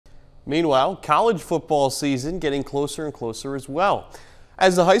Meanwhile, college football season getting closer and closer as well.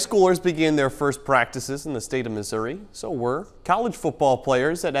 As the high schoolers begin their first practices in the state of Missouri, so were college football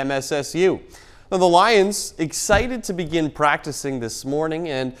players at MSSU. Now, the Lions excited to begin practicing this morning,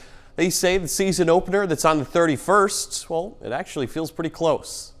 and they say the season opener that's on the 31st, well, it actually feels pretty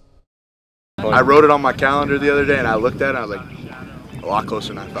close. I wrote it on my calendar the other day and I looked at it and I was like, a lot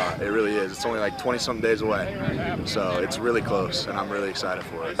closer than I thought. It really is. It's only like 20-some days away. So it's really close and I'm really excited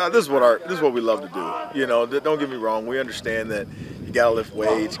for it. This is what we love to do. You know, don't get me wrong, we understand that you gotta lift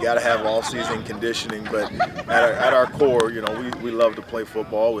weights, you gotta have all-season conditioning, but at our core, you know, we love to play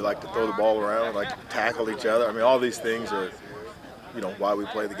football, we like to throw the ball around, we like to tackle each other. I mean, all these things are, you know, why we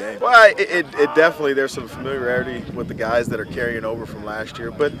play the game. Well, it definitely, there's some familiarity with the guys that are carrying over from last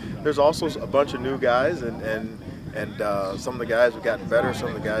year, but there's also a bunch of new guys, and some of the guys have gotten better, some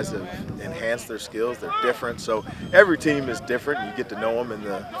of the guys have enhanced their skills, they're different. So every team is different, you get to know them in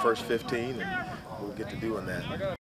the first 15, and we'll get to doing that.